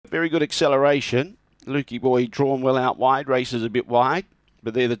very good acceleration. Lukey Boy drawn well out wide, races a bit wide,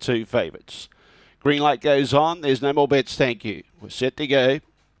 but they're the two favourites. Green light goes on. There's no more bets, thank you. We're set to go.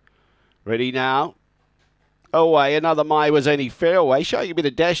 Ready now. Away, another My Was Only Fairway. Showing a bit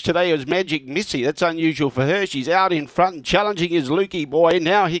of dash today was Magic Missy. That's unusual for her. She's out in front and challenging is Lukey Boy.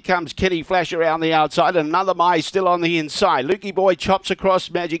 Now here comes Kenny Flash around the outside. And another My still on the inside. Lukey Boy chops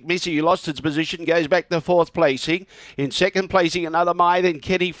across Magic Missy, who lost its position, goes back to fourth placing. In second placing, another My, then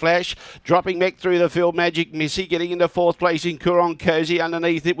Kenny Flash. Dropping back through the field, Magic Missy. Getting into fourth placing, Coorong Cozy.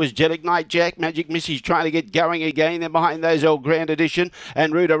 Underneath it was Gelignite Jack. Magic Missy's trying to get going again. Then behind those, El Grand Edition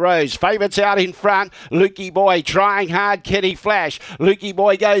and Ruta Rose. Favourites out in front. Lukey Boy trying hard, Kenny Flash. Lukey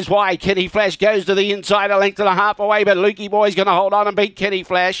Boy goes wide. Kenny Flash goes to the inside, a length and a half away, but Lukey Boy's going to hold on and beat Kenny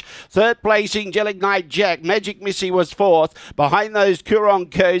Flash. Third placing, Gelignite Jack. Magic Missy was fourth. Behind those, Coorong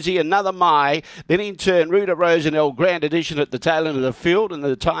Cozy, another My. Then in turn, Ruta Rose and El Grand Edition at the tail end of the field, and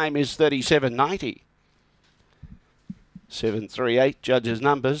the time is 37.90. 7-3-8, judges'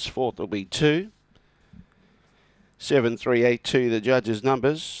 numbers. Fourth will be 2. 7-3-8-2, the judges'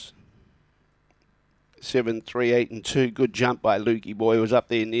 numbers. 7, 3, 8 and 2. Good jump by Lukey Boy. Was up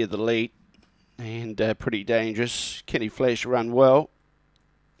there near the lead and pretty dangerous. Kenny Flash run well.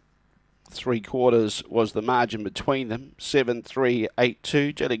 3/4 was the margin between them. 7, 3, 8,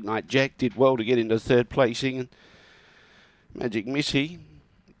 2. Gelignite Jack did well to get into third placing. And Magic Missy,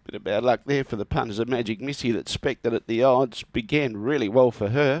 bit of bad luck there for the punters of Magic Missy that spec'd at the odds. Began really well for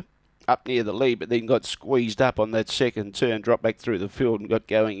her. Up near the lead, but then got squeezed up on that second turn. Dropped back through the field and got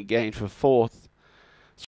going again for fourth.